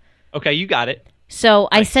flock? Okay, you got it. So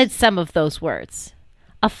nice. I said some of those words.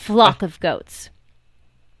 A flock of goats.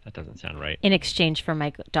 That doesn't sound right. In exchange for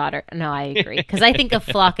my daughter. No, I agree. Because I think a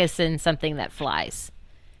flock is in something that flies.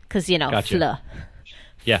 Because, gotcha.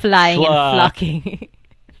 Flying and flocking.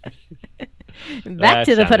 Back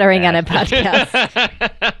to the Put a Ring on It podcast.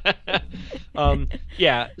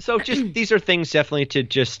 So just these are things definitely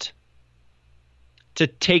to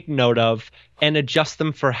take note of and adjust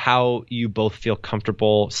them for how you both feel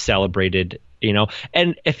comfortable, celebrated,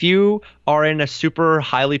 And if you are in a super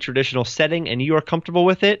highly traditional setting and you are comfortable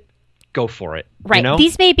with it, go for it. Right.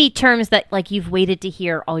 These may be terms that like you've waited to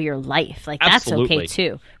hear all your life. Like Absolutely. That's okay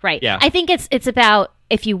too. Right. Yeah. I think it's about,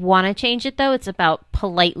 if you want to change it though, it's about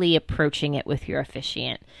politely approaching it with your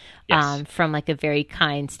officiant from like a very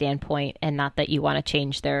kind standpoint, and not that you want to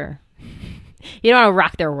change you don't want to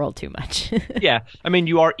rock their world too much. Yeah. I mean,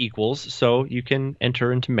 you are equals, so you can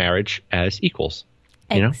enter into marriage as equals.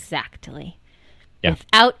 Exactly. Yeah.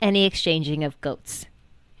 Without any exchanging of goats.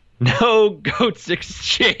 No goats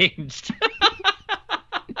exchanged.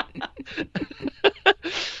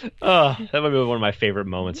 Oh, that might be one of my favorite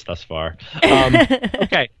moments thus far.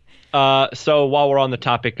 Okay. So while we're on the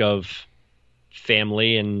topic of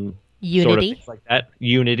family and unity, sort of things like that,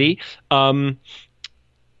 unity,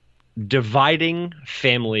 dividing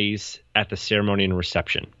families at the ceremony and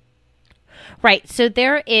reception. Right. So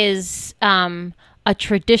there is a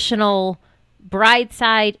traditional bride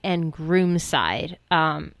side and groom side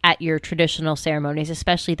at your traditional ceremonies,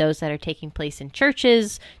 especially those that are taking place in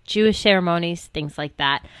churches, Jewish ceremonies, things like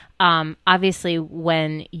that. Obviously,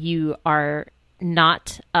 when you are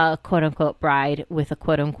not a quote unquote bride with a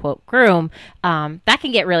quote unquote groom, that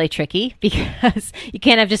can get really tricky because you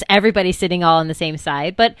can't have just everybody sitting all on the same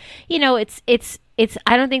side. But it's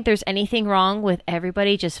I don't think there's anything wrong with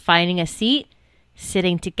everybody just finding a seat,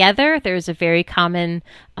 sitting together. There's a very common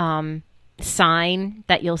sign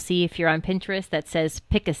that you'll see if you're on Pinterest that says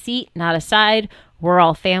pick a seat, not a side. We're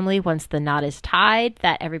all family once the knot is tied,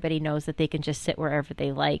 that everybody knows that they can just sit wherever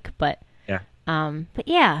they like. But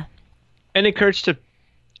yeah. And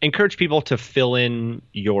encourage people to fill in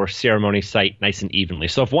your ceremony site nice and evenly.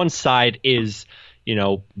 So if one side is,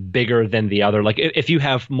 bigger than the other, like if you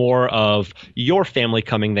have more of your family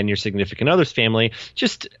coming than your significant other's family,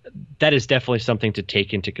 just that is definitely something to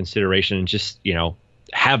take into consideration, and just,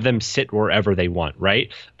 have them sit wherever they want,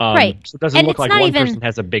 right? Right. So it doesn't look like one person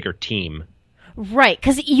has a bigger team. Right,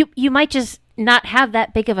 because you might just not have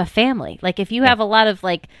that big of a family. Like if you have a lot of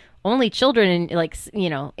like only children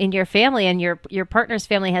in in your family, and your partner's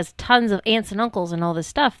family has tons of aunts and uncles and all this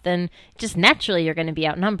stuff, then just naturally you're going to be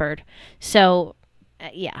outnumbered. So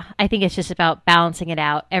yeah, I think it's just about balancing it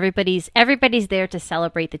out. Everybody's there to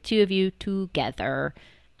celebrate the two of you together.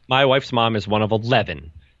 My wife's mom is one of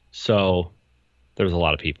 11, so there's a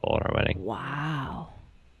lot of people at our wedding. Wow.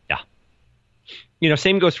 Yeah.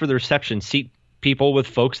 Same goes for the reception. Seat people with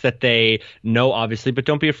folks that they know, obviously, but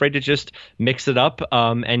don't be afraid to just mix it up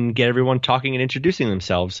and get everyone talking and introducing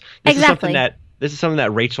themselves. This is something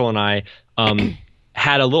that Rachel and I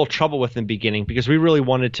had a little trouble with in the beginning because we really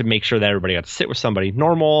wanted to make sure that everybody got to sit with somebody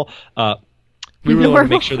normal. We really wanted to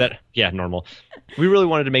make sure that normal. We really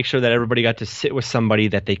wanted to make sure that everybody got to sit with somebody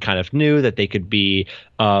that they kind of knew, that they could be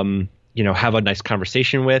have a nice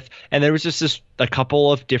conversation with. And there was just a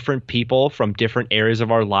couple of different people from different areas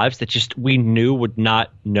of our lives that just we knew would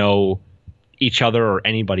not know each other or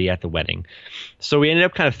anybody at the wedding. So we ended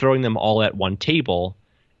up kind of throwing them all at one table.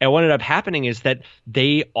 And what ended up happening is that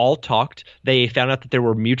they all talked. They found out that there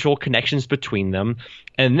were mutual connections between them.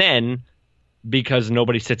 And then, because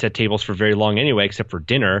nobody sits at tables for very long anyway, except for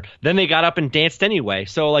dinner, then they got up and danced anyway.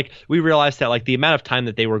 So we realized that the amount of time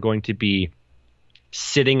that they were going to be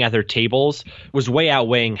sitting at their tables was way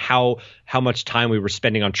outweighing how much time we were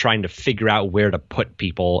spending on trying to figure out where to put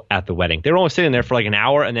people at the wedding. They were only sitting there for an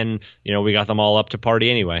hour, and then we got them all up to party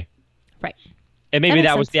anyway. Right. And maybe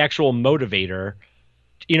that was the actual motivator.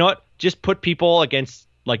 You know what? Just put people against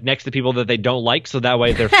next to people that they don't like, so that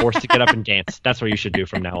way they're forced to get up and dance. That's what you should do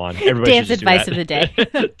from now on. Everybody dance advice of the day.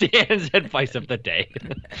 Dance advice of the day.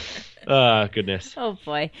 Goodness. Oh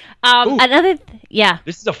boy. Yeah.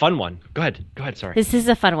 This is a fun one. Go ahead. Sorry. This is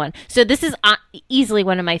a fun one. So this is easily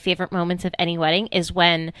one of my favorite moments of any wedding is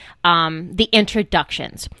when the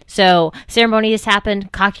introductions. So ceremony has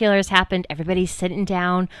happened, cocktail has happened, everybody's sitting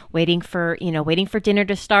down, waiting for dinner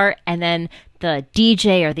to start, and then the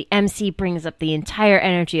DJ or the MC brings up the entire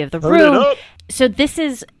energy of the room. So this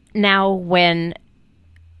is now when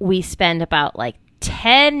we spend about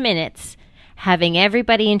 10 minutes having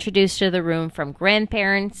everybody introduced to the room, from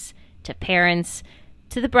grandparents to parents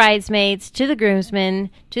to the bridesmaids to the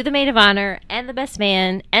groomsmen to the maid of honor and the best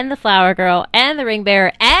man and the flower girl and the ring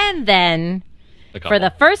bearer, and then for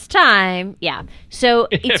the first time, so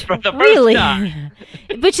it's really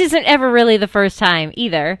which isn't ever really the first time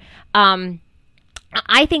either.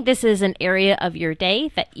 I think this is an area of your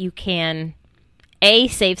day that you can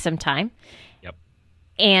save some time. Yep.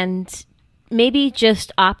 And maybe just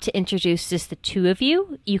opt to introduce just the two of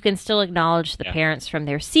you. You can still acknowledge the parents from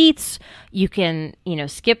their seats. You can,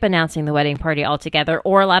 skip announcing the wedding party altogether.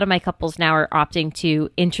 Or a lot of my couples now are opting to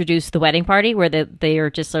introduce the wedding party, where they are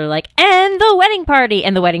just sort of and the wedding party.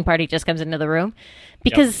 And the wedding party just comes into the room.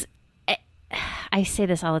 Because I say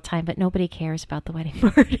this all the time, but nobody cares about the wedding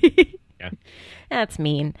party. Yeah. That's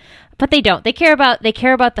mean. But they don't. They care about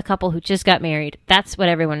the couple who just got married. That's what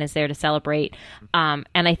everyone is there to celebrate. And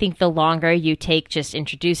I think the longer you take just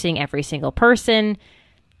introducing every single person,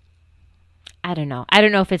 I don't know. I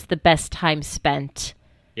don't know if it's the best time spent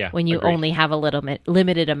when you only have a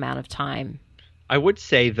limited amount of time. I would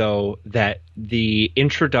say, though, that the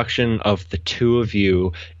introduction of the two of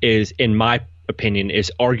you is, in my opinion,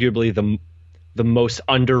 is arguably the most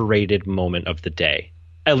underrated moment of the day.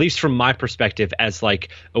 At least from my perspective, as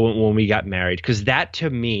when we got married, because that to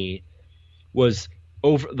me was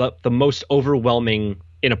the most overwhelming,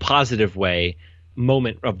 in a positive way,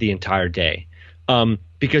 moment of the entire day,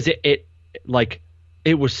 because it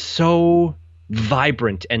was so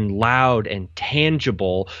vibrant and loud and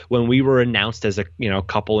tangible when we were announced as a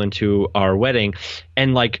couple into our wedding,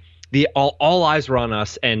 and all eyes were on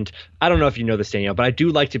us. And I don't know if you know this, Danielle, but I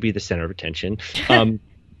do like to be the center of attention.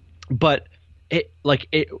 But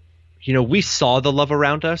we saw the love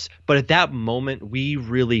around us, but at that moment we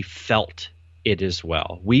really felt it as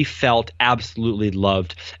well. We felt absolutely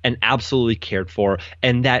loved and absolutely cared for,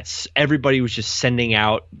 and that's everybody was just sending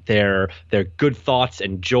out their good thoughts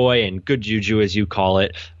and joy and good juju, as you call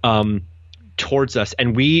it, towards us,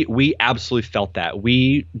 and we absolutely felt that.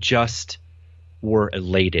 We just were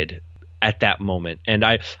elated at that moment. And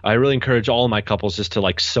I really encourage all of my couples just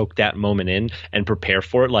to soak that moment in and prepare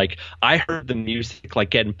for it. I heard the music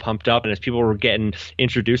getting pumped up, and as people were getting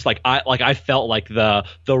introduced, I felt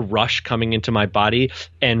the rush coming into my body.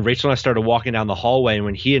 And Rachel and I started walking down the hallway, and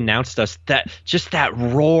when he announced us, that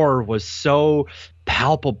roar was so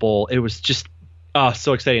palpable. It was just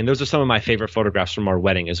so exciting. Those are some of my favorite photographs from our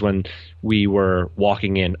wedding, is when we were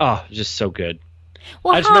walking in. Just so good.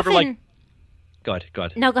 Well, I just remember Go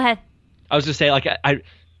ahead. No, go ahead. I was going to say,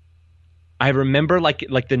 I remember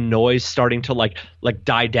like the noise starting to like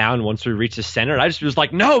die down once we reached the center. And I just was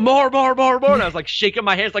like, no, more. And I was like shaking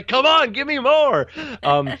my hands like, come on, give me more.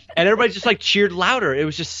 And everybody just like cheered louder. It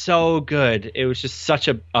was just so good. It was just such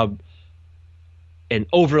an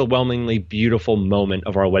overwhelmingly beautiful moment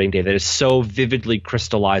of our wedding day that is so vividly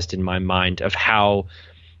crystallized in my mind of how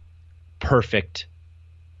perfect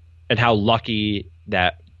and how lucky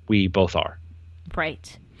that we both are.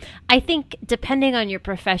 Right. I think depending on your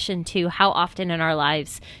profession too, how often in our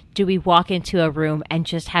lives do we walk into a room and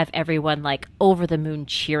just have everyone like over the moon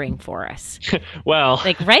cheering for us? Well,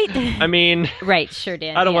 like, right? I mean, right. Sure,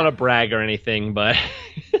 Dan. I don't want to brag or anything, but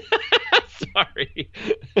sorry.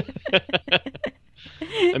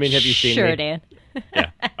 I mean, have you seen Sure, me? Dan. Yeah.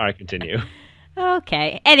 All right, continue.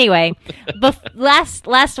 Okay. Anyway,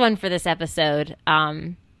 last one for this episode.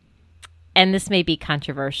 And this may be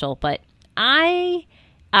controversial, but I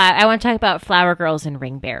want to talk about flower girls and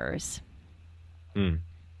ring bearers.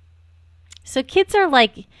 So kids are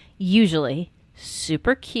like usually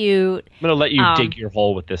super cute. I'm gonna let you dig your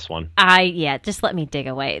hole with this one. Just let me dig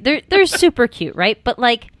away. They're super cute, right? But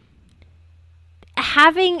like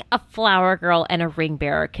having a flower girl and a ring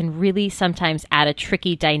bearer can really sometimes add a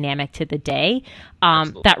tricky dynamic to the day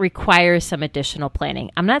that requires some additional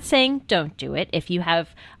planning. I'm not saying don't do it. If you have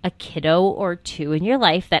a kiddo or two in your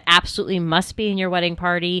life that absolutely must be in your wedding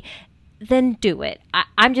party, then do it.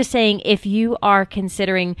 I'm just saying if you are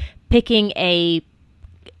considering picking a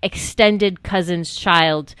extended cousin's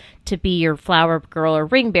child to be your flower girl or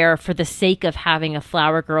ring bearer for the sake of having a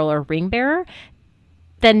flower girl or ring bearer,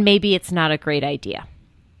 then maybe it's not a great idea.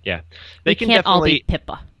 Yeah. They can't all be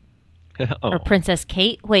Pippa. Or Princess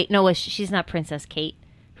Kate. Wait, no, she's not Princess Kate.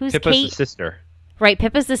 Who's Pippa's Kate? the sister. Right,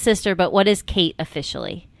 Pippa's the sister, but what is Kate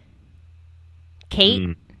officially?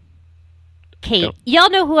 Kate? Kate. No.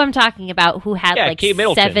 Y'all know who I'm talking about, who had like Kate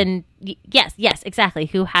Middleton. Yes, exactly.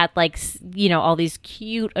 Who had like, all these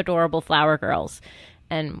cute, adorable flower girls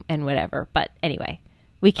and whatever. But anyway,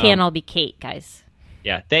 we can't all be Kate, guys.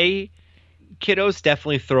 Yeah, kiddos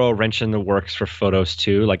definitely throw a wrench in the works for photos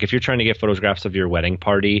too. Like if you're trying to get photographs of your wedding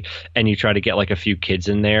party and you try to get like a few kids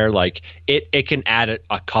in there, like it can add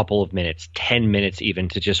a couple of minutes, 10 minutes even,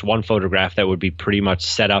 to just one photograph that would be pretty much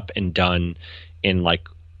set up and done in like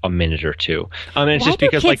a minute or two. And it's Why just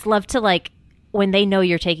because kids love to like when they know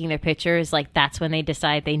you're taking their pictures, like that's when they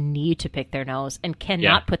decide they need to pick their nose and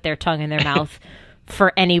cannot put their tongue in their mouth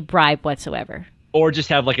for any bribe whatsoever. Or just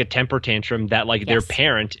have like a temper tantrum that like their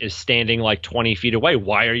parent is standing like 20 feet away.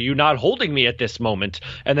 Why are you not holding me at this moment?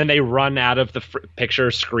 And then they run out of the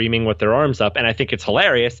picture screaming with their arms up. And I think it's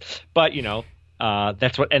hilarious. But,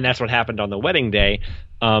 that's what happened on the wedding day.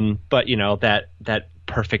 But, that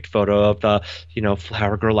perfect photo of the,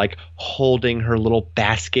 flower girl like holding her little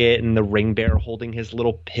basket and the ring bearer holding his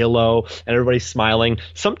little pillow and everybody's smiling.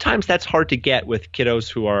 Sometimes that's hard to get with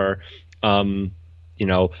kiddos who are,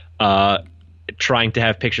 trying to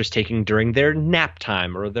have pictures taken during their nap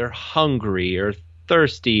time, or they're hungry or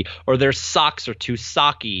thirsty, or their socks are too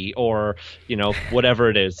socky, or whatever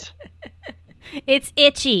it is. It's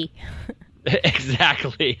itchy.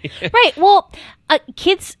 Exactly. Right. Well,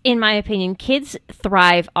 kids, in my opinion,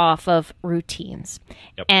 thrive off of routines.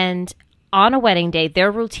 Yep. And on a wedding day, their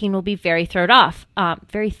routine will be very thrown off.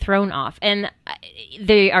 And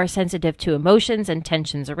they are sensitive to emotions and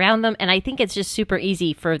tensions around them. And I think it's just super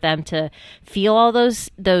easy for them to feel all those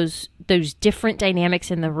different dynamics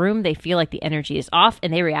in the room. They feel like the energy is off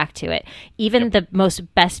and they react to it. Even the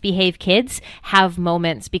most best behaved kids have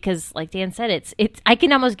moments because, like Dan said, it's. I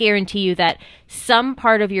can almost guarantee you that some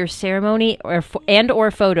part of your ceremony or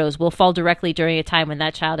photos will fall directly during a time when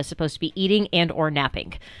that child is supposed to be eating and or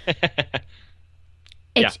napping.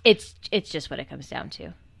 It's just what it comes down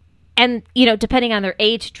to. And, depending on their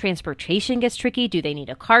age, transportation gets tricky. Do they need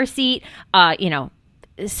a car seat?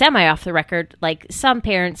 Semi off the record, like some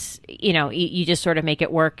parents, you just sort of make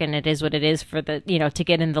it work and it is what it is for the, to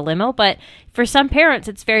get in the limo. But for some parents,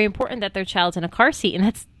 it's very important that their child's in a car seat, and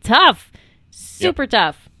that's tough, super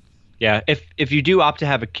tough. Yeah, if you do opt to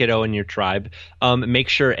have a kiddo in your tribe, make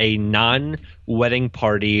sure a non-wedding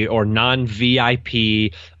party or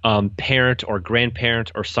non-VIP parent or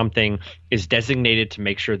grandparent or something is designated to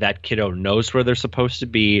make sure that kiddo knows where they're supposed to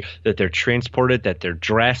be, that they're transported, that they're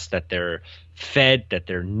dressed, that they're fed, that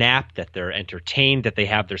they're napped, that they're entertained, that they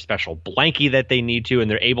have their special blankie that they need to, and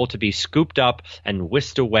they're able to be scooped up and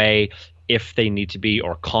whisked away if they need to be,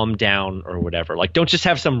 or calm down or whatever. Like, don't just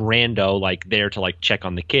have some rando like there to like check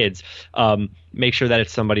on the kids. Make sure that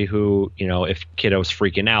it's somebody who, if kiddo's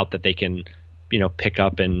freaking out, that they can, pick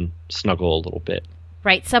up and snuggle a little bit.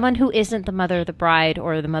 Right, someone who isn't the mother of the bride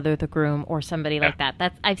or the mother of the groom or somebody like that.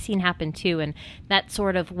 That's I've seen happen too, and that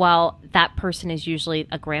sort of, while that person is usually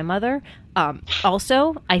a grandmother,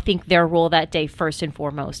 also I think their role that day first and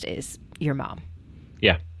foremost is your mom.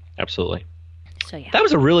 Yeah, absolutely. So yeah, That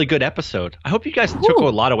was a really good episode. I hope you guys took a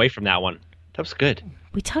lot away from that one. That was good.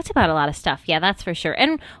 we talked about a lot of stuff. Yeah, that's for sure.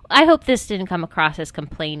 And I hope this didn't come across as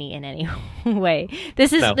complainy in any way.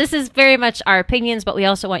 This is very much our opinions, but we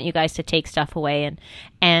also want you guys to take stuff away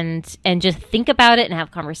and just think about it and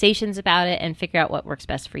have conversations about it and figure out what works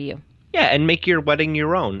best for you. Yeah, and make your wedding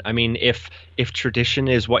your own. I mean, if tradition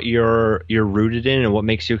is what you're rooted in and what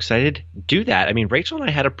makes you excited, do that. I mean, Rachel and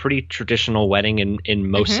I had a pretty traditional wedding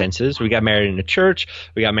in most senses. We got married in a church.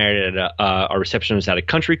 We got married at our reception was at a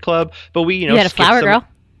country club. But we, you had a flower girl.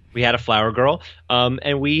 We had a flower girl,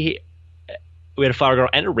 and we had a flower girl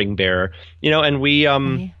and a ring bearer. And we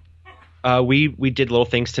did little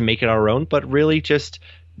things to make it our own, but really just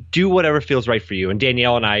do whatever feels right for you. And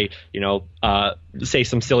Danielle and I, say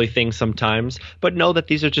some silly things sometimes, but know that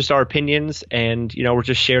these are just our opinions, and we're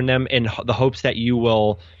just sharing them in the hopes that you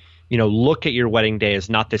will, look at your wedding day as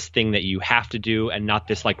not this thing that you have to do and not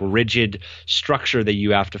this like rigid structure that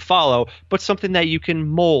you have to follow, but something that you can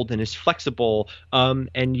mold and is flexible,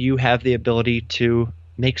 and you have the ability to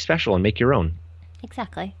make special and make your own.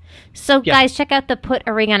 Exactly. So, guys, check out the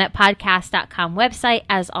PutARingOnItPodcast.com website,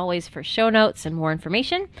 as always, for show notes and more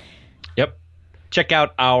information. Yep. Check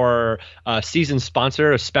out our season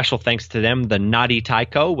sponsor. A special thanks to them, the Knotty Tie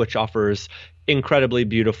Co., which offers incredibly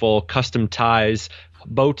beautiful custom ties,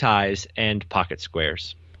 bow ties, and pocket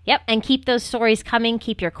squares. Yep. And keep those stories coming.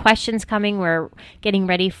 Keep your questions coming. We're getting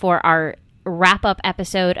ready for our wrap-up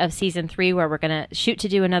episode of season 3, where we're going to shoot to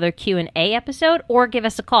do another Q&A episode, or give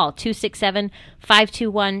us a call,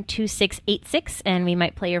 267-521-2686, and we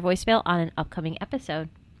might play your voicemail on an upcoming episode.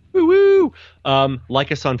 Woo-woo!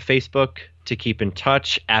 Like us on Facebook to keep in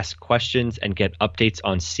touch, ask questions, and get updates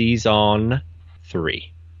on season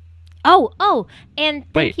 3. Oh, and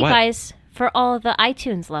thank you guys for all the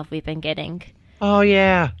iTunes love we've been getting. Oh,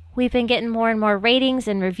 yeah. We've been getting more and more ratings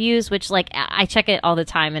and reviews, which, I check it all the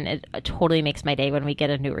time, and it totally makes my day when we get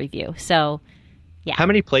a new review. So, yeah. How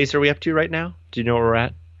many plays are we up to right now? Do you know where we're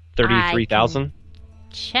at? 33,000?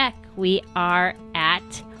 Check. We are at,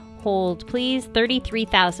 hold please,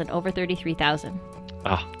 33,000, over 33,000.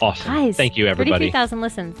 Oh, awesome. Guys, thank you, everybody. 33,000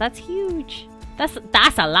 listens. That's huge. That's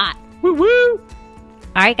a lot. Woo-woo! All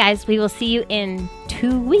right, guys. We will see you in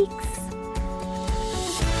 2 weeks.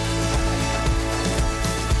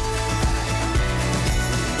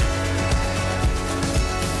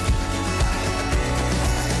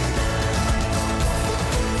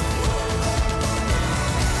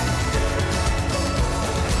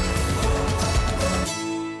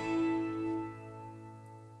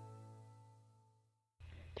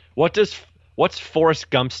 What's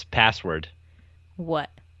Forrest Gump's password?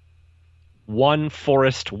 What? 1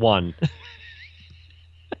 Forrest 1.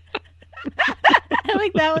 I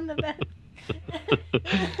like that one the best.